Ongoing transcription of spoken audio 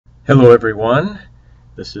Hello everyone,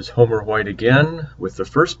 this is Homer White again with the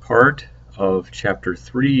first part of Chapter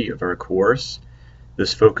 3 of our course.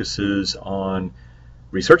 This focuses on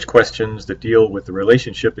research questions that deal with the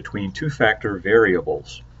relationship between two-factor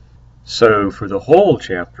variables. So for the whole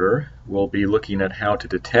chapter, we'll be looking at how to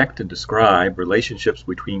detect and describe relationships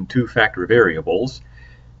between two-factor variables,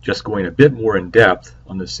 just going a bit more in depth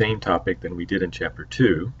on the same topic than we did in Chapter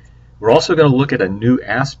 2. We're also going to look at a new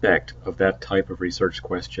aspect of that type of research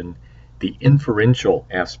question, the inferential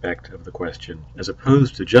aspect of the question, as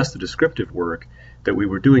opposed to just the descriptive work that we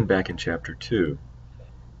were doing back in Chapter 2.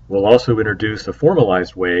 We'll also introduce a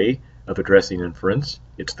formalized way of addressing inference.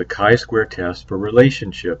 It's the chi-square test for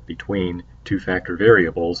relationship between two-factor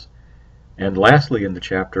variables. And lastly in the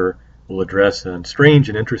chapter, we'll address a strange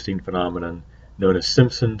and interesting phenomenon known as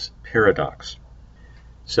Simpson's paradox.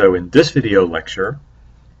 So in this video lecture,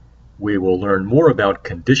 we will learn more about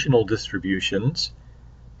conditional distributions,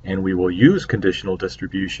 and we will use conditional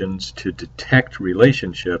distributions to detect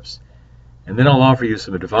relationships, and then I'll offer you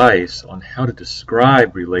some advice on how to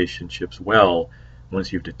describe relationships well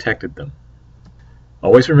once you've detected them.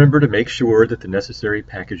 Always remember to make sure that the necessary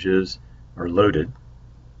packages are loaded.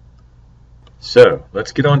 So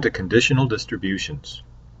let's get on to conditional distributions.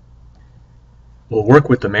 We'll work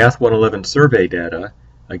with the Math 111 survey data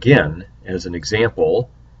again as an example.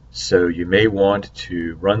 So you may want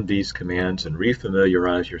to run these commands and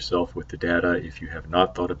refamiliarize yourself with the data if you have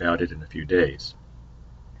not thought about it in a few days.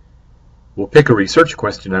 We'll pick a research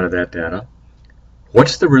question out of that data.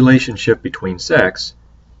 What's the relationship between sex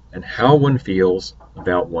and how one feels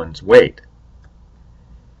about one's weight?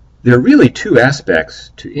 There are really two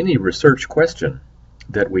aspects to any research question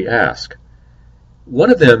that we ask.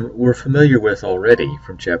 One of them we're familiar with already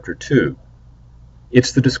from Chapter 2.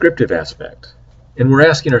 It's the descriptive aspect. And we're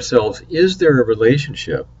asking ourselves, is there a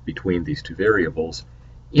relationship between these two variables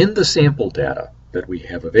in the sample data that we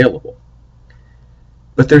have available?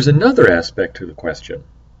 But there's another aspect to the question.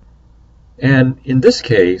 And in this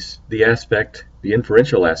case, the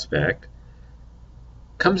inferential aspect,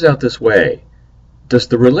 comes out this way. Does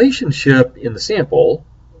the relationship in the sample,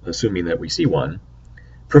 assuming that we see one,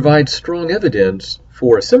 provide strong evidence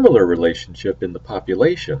for a similar relationship in the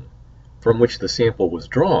population from which the sample was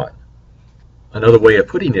drawn? Another way of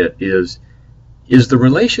putting it is the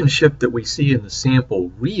relationship that we see in the sample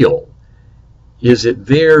real? Is it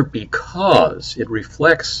there because it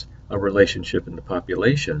reflects a relationship in the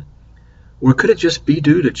population? Or could it just be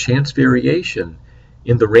due to chance variation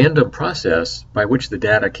in the random process by which the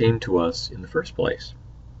data came to us in the first place?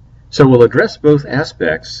 So we'll address both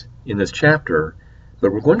aspects in this chapter,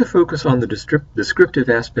 but we're going to focus on the descriptive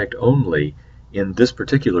aspect only in this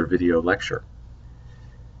particular video lecture.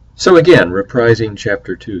 So again, reprising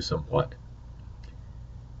Chapter 2 somewhat.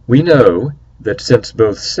 We know that since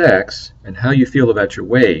both sex and how you feel about your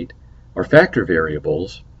weight are factor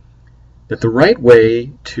variables, that the right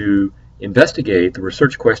way to investigate the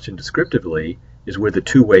research question descriptively is with a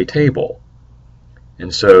two-way table.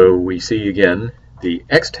 And so we see again the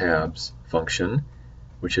xtabs function,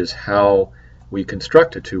 which is how we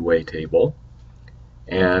construct a two-way table.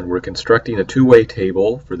 And we're constructing a two-way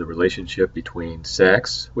table for the relationship between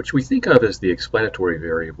sex, which we think of as the explanatory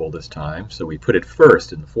variable this time, so we put it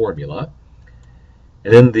first in the formula.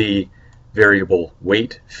 And then the variable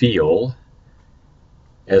weight feel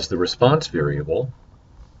as the response variable.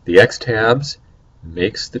 The xtabs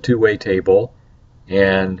makes the two-way table,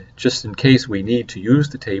 and just in case we need to use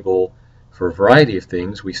the table for a variety of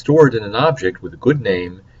things, we store it in an object with a good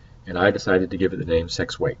name, and I decided to give it the name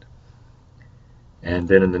sex weight. And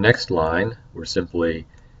then in the next line, we're simply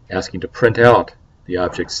asking to print out the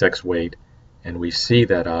object sex weight, and we see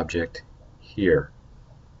that object here.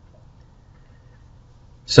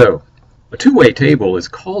 So a two-way table is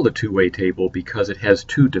called a two-way table because it has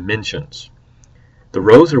two dimensions. The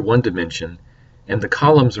rows are one dimension, and the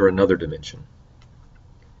columns are another dimension.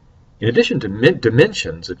 In addition to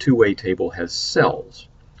dimensions, a two-way table has cells,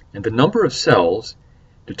 and the number of cells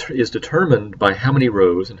is determined by how many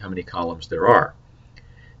rows and how many columns there are.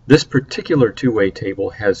 This particular two-way table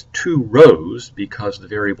has two rows because the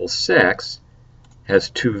variable sex has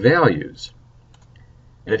two values.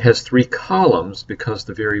 And it has three columns because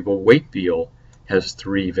the variable weight feel has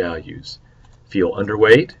three values. Feel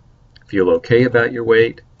underweight, feel okay about your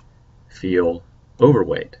weight, feel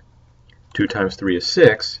overweight. 2 times 3 is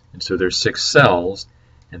 6, and so there's 6 cells,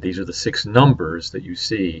 and these are the 6 numbers that you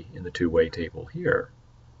see in the two-way table here.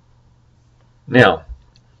 Now,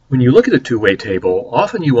 when you look at a two-way table,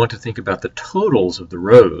 often you want to think about the totals of the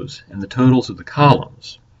rows and the totals of the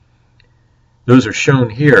columns. Those are shown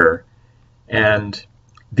here, and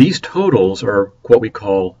These totals are what we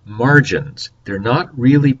call margins. They're not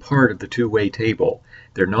really part of the two-way table.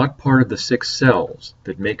 They're not part of the 6 cells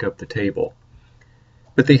that make up the table.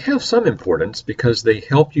 But they have some importance because they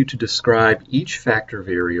help you to describe each factor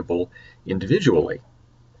variable individually.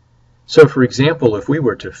 So for example, if we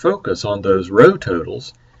were to focus on those row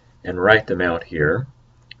totals and write them out here,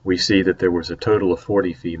 we see that there was a total of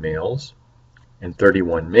 40 females and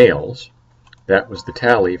 31 males. That was the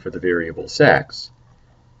tally for the variable sex.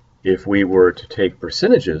 If we were to take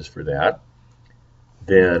percentages for that,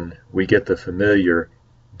 then we get the familiar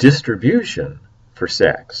distribution for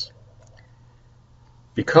sex.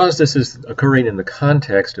 Because this is occurring in the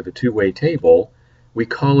context of a two-way table, we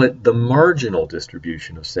call it the marginal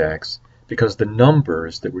distribution of sex because the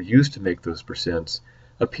numbers that were used to make those percents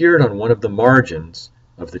appeared on one of the margins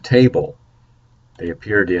of the table. They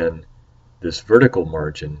appeared in this vertical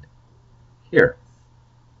margin here.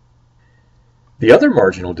 The other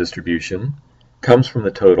marginal distribution comes from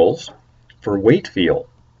the totals for weight feel.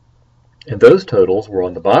 And those totals were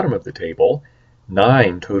on the bottom of the table.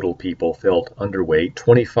 9 total people felt underweight,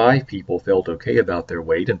 25 people felt okay about their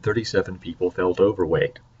weight, and 37 people felt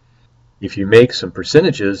overweight. If you make some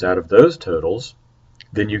percentages out of those totals,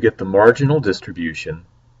 then you get the marginal distribution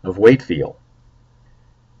of weight feel.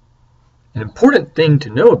 An important thing to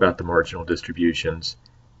know about the marginal distributions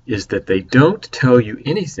is that they don't tell you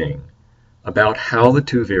anything about how the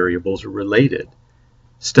two variables are related.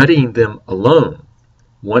 Studying them alone,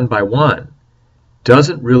 one by one,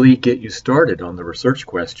 doesn't really get you started on the research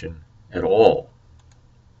question at all.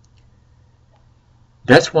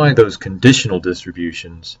 That's why those conditional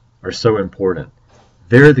distributions are so important.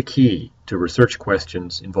 They're the key to research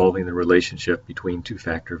questions involving the relationship between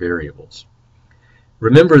two-factor variables.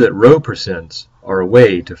 Remember that row percents are a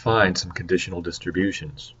way to find some conditional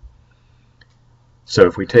distributions. So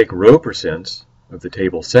if we take row percents of the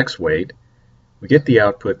table sex weight, we get the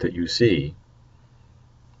output that you see.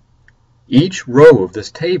 Each row of this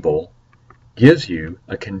table gives you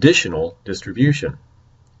a conditional distribution.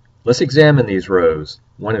 Let's examine these rows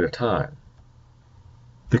one at a time.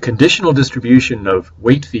 The conditional distribution of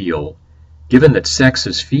weight feel, given that sex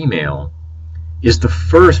is female, is the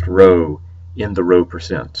first row in the row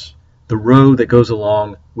percents, the row that goes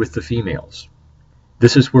along with the females.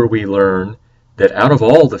 This is where we learn that out of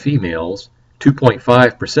all the females,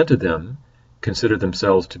 2.5% of them consider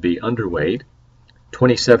themselves to be underweight,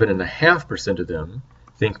 27.5% of them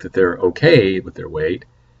think that they're okay with their weight,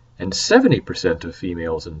 and 70% of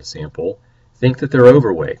females in the sample think that they're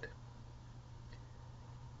overweight.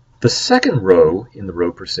 The second row in the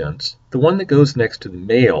row percents, the one that goes next to the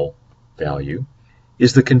male value,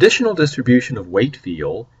 is the conditional distribution of weight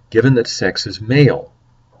feel given that sex is male.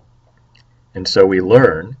 And so we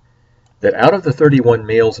learn that out of the 31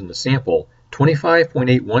 males in the sample,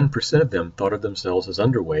 25.81% of them thought of themselves as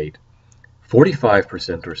underweight,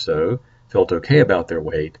 45% or so felt okay about their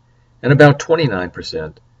weight, and about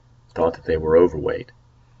 29% thought that they were overweight.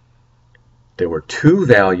 There were 2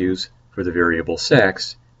 values for the variable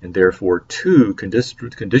sex, and therefore 2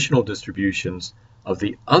 conditional distributions of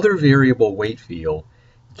the other variable weight feel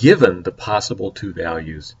given the possible 2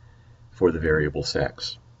 values for the variable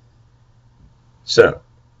sex. So,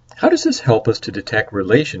 how does this help us to detect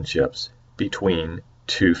relationships between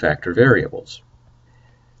two-factor variables?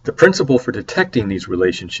 The principle for detecting these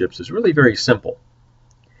relationships is really very simple.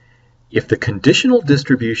 If the conditional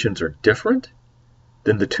distributions are different,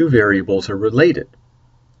 then the 2 variables are related.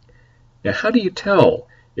 Now, how do you tell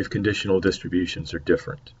if conditional distributions are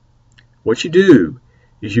different? What you do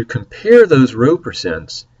is you compare those row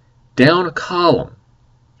percents down a column.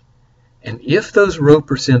 And if those row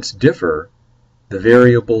percents differ, the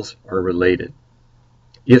variables are related.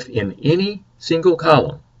 If in any single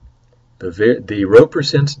column the row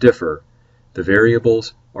percents differ, the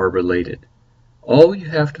variables are related. All you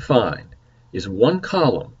have to find is one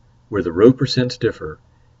column where the row percents differ,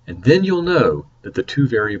 and then you'll know that the 2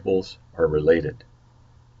 variables are related.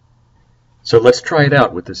 So let's try it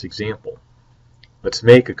out with this example. Let's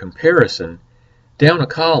make a comparison down a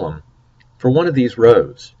column for one of these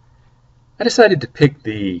rows. I decided to pick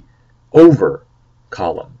the over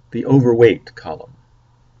column, the overweight column.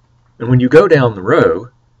 And when you go down the row,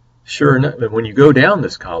 sure enough, when you go down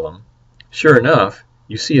this column, sure enough,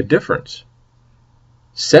 you see a difference.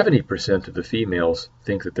 70% of the females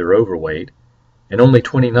think that they're overweight, and only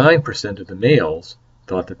 29% of the males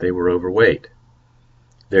thought that they were overweight.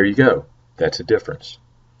 There you go. That's a difference.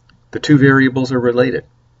 The 2 variables are related.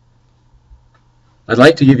 I'd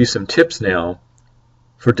like to give you some tips now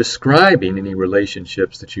for describing any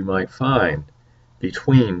relationships that you might find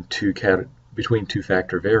between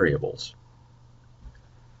two-factor variables.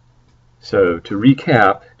 So to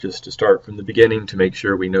recap, just to start from the beginning to make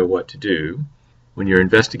sure we know what to do, when you're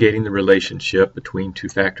investigating the relationship between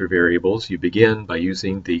two-factor variables, you begin by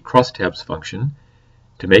using the crosstabs function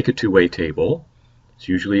to make a two-way table. It's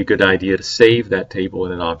usually a good idea to save that table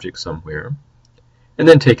in an object somewhere, and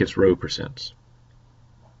then take its row percents.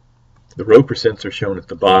 The row percents are shown at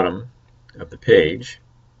the bottom of the page,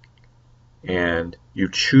 and you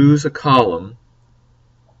choose a column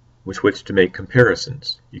with which to make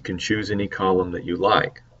comparisons. You can choose any column that you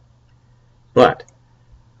like. But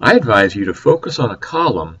I advise you to focus on a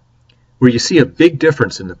column where you see a big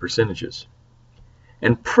difference in the percentages.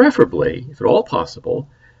 And preferably, if at all possible,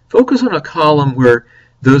 focus on a column where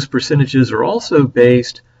those percentages are also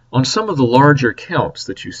based on some of the larger counts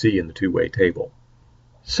that you see in the two-way table.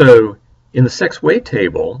 So in the sex weight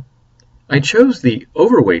table, I chose the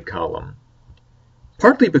overweight column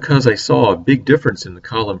partly because I saw a big difference in the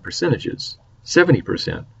column percentages,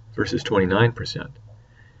 70% versus 29%,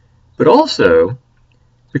 but also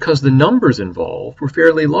because the numbers involved were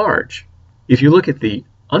fairly large. If you look at the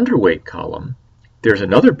underweight column, there's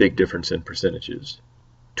another big difference in percentages,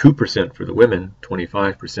 2% for the women,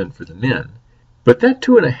 25% for the men, but that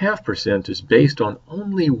 2.5% is based on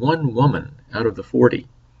only one woman out of the 40.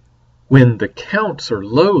 When the counts are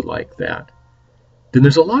low like that, then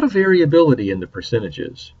there's a lot of variability in the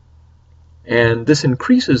percentages. And this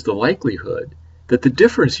increases the likelihood that the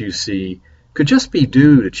difference you see could just be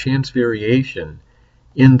due to chance variation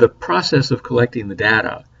in the process of collecting the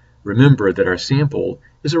data. Remember that our sample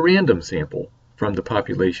is a random sample from the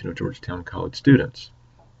population of Georgetown College students.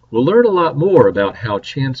 We'll learn a lot more about how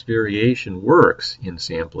chance variation works in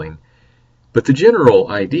sampling, but the general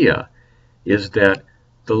idea is that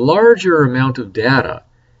the larger amount of data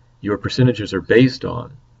your percentages are based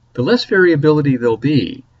on, the less variability there'll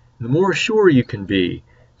be, and the more sure you can be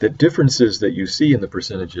that differences that you see in the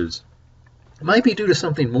percentages might be due to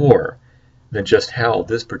something more than just how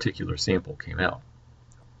this particular sample came out.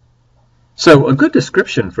 So a good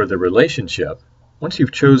description for the relationship, once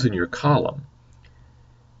you've chosen your column,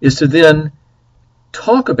 is to then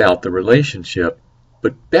talk about the relationship,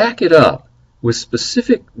 but back it up with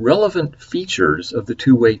specific relevant features of the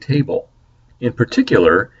two-way table. In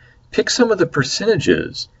particular, pick some of the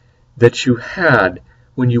percentages that you had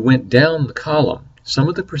when you went down the column, some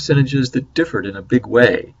of the percentages that differed in a big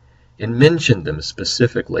way, and mention them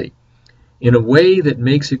specifically in a way that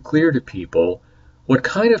makes it clear to people what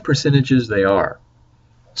kind of percentages they are.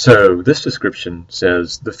 So this description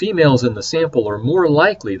says the females in the sample are more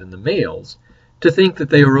likely than the males to think that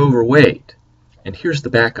they are overweight. And here's the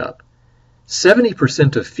backup.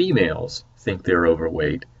 70% of females think they're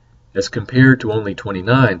overweight, as compared to only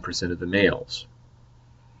 29% of the males.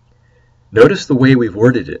 Notice the way we've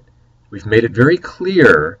worded it. We've made it very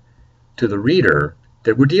clear to the reader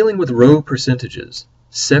that we're dealing with row percentages.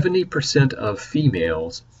 70% of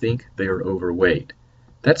females think they are overweight.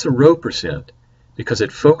 That's a row percent because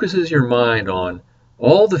it focuses your mind on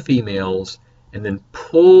all the females and then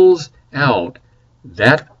pulls out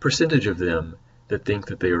that percentage of them that think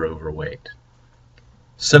that they are overweight.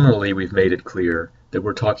 Similarly, we've made it clear that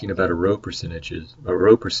we're talking about a row percentage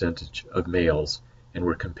of males, and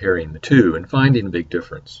we're comparing the two and finding a big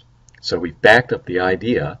difference. So we've backed up the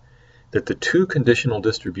idea that the two conditional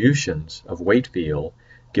distributions of weight feel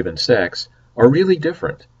given sex are really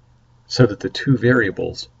different, so that the two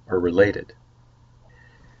variables are related.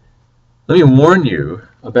 Let me warn you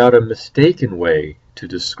about a mistaken way to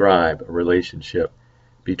describe a relationship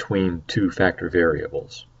between two-factor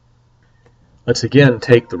variables. Let's again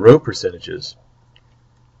take the row percentages.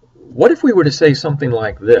 What if we were to say something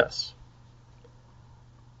like this?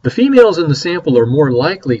 The females in the sample are more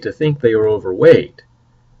likely to think they are overweight.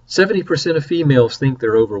 70% of females think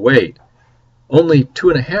they're overweight. Only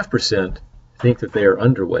 2.5% think that they are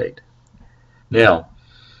underweight. Now,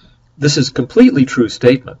 this is a completely true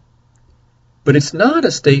statement, but it's not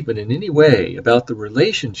a statement in any way about the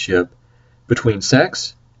relationship between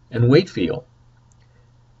sex and weight feel.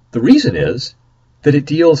 The reason is that it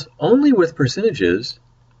deals only with percentages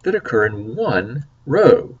that occur in one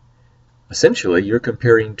row. Essentially, you're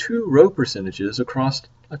comparing two row percentages across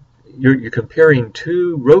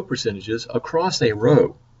a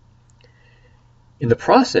row. In the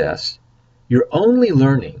process, you're only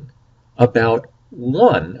learning about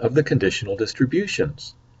one of the conditional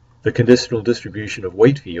distributions, the conditional distribution of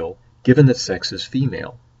weight feel given that sex is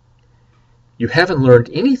female. You haven't learned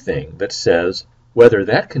anything that says whether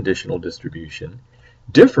that conditional distribution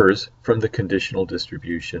differs from the conditional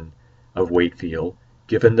distribution of weight feel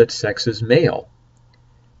given that sex is male.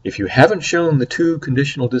 If you haven't shown the two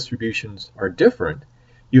conditional distributions are different,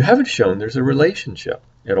 you haven't shown there's a relationship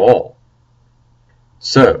at all.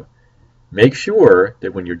 So make sure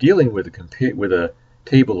that when you're dealing with a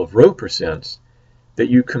table of row percents, that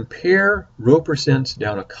you compare row percents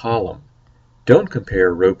down a column. Don't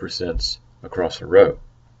compare row percents across a row.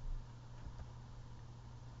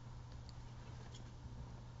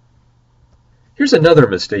 Here's another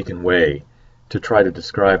mistaken way to try to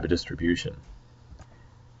describe a distribution.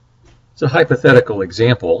 It's a hypothetical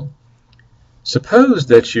example. Suppose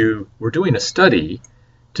that you were doing a study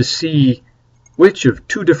to see which of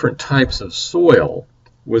two different types of soil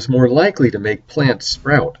was more likely to make plants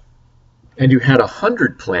sprout. And you had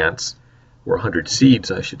 100 plants, or 100 seeds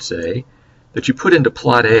I should say, that you put into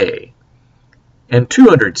plot A, and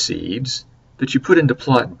 200 seeds that you put into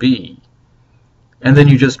plot B. And then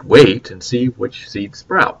you just wait and see which seeds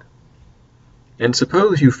sprout. And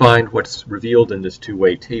suppose you find what's revealed in this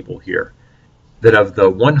two-way table here, that of the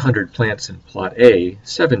 100 plants in plot A,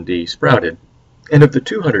 70 sprouted, and of the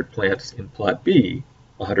 200 plants in plot B,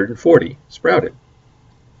 140 sprouted.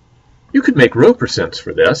 You could make row percents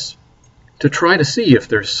for this to try to see if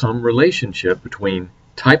there's some relationship between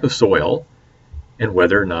type of soil and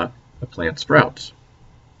whether or not a plant sprouts.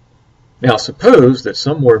 Now suppose that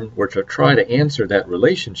someone were to try to answer that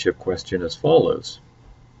relationship question as follows.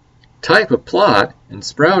 Type of plot and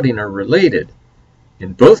sprouting are related.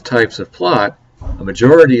 In both types of plot, a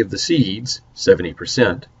majority of the seeds,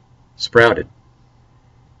 70%, sprouted.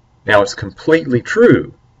 Now it's completely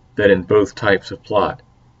true that in both types of plot,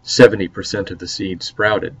 70% of the seeds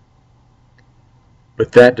sprouted.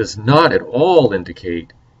 But that does not at all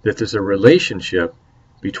indicate that there's a relationship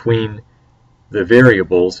between the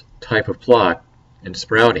variables type of plot and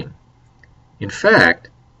sprouting. In fact,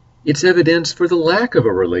 it's evidence for the lack of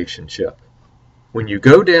a relationship. When you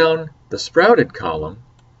go down the sprouted column,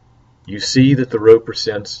 you see that the row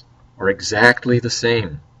percents are exactly the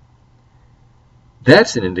same.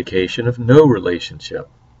 That's an indication of no relationship.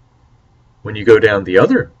 When you go down the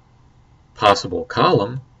other possible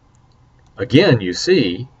column, again you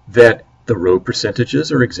see that the row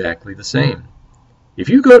percentages are exactly the same. If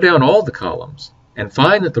you go down all the columns and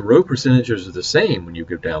find that the row percentages are the same when you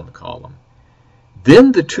go down the column,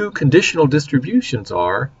 then the two conditional distributions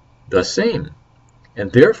are the same,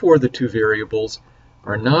 and therefore the two variables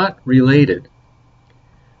are not related.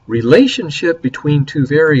 Relationship between two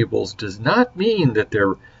variables does not mean that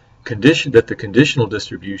the conditional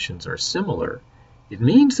distributions are similar. It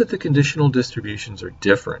means that the conditional distributions are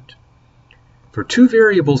different. For two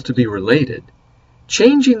variables to be related,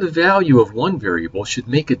 changing the value of one variable should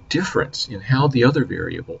make a difference in how the other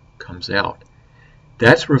variable comes out.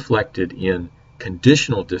 That's reflected in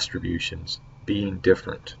conditional distributions being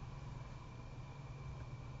different.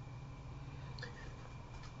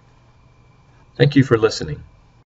 Thank you for listening.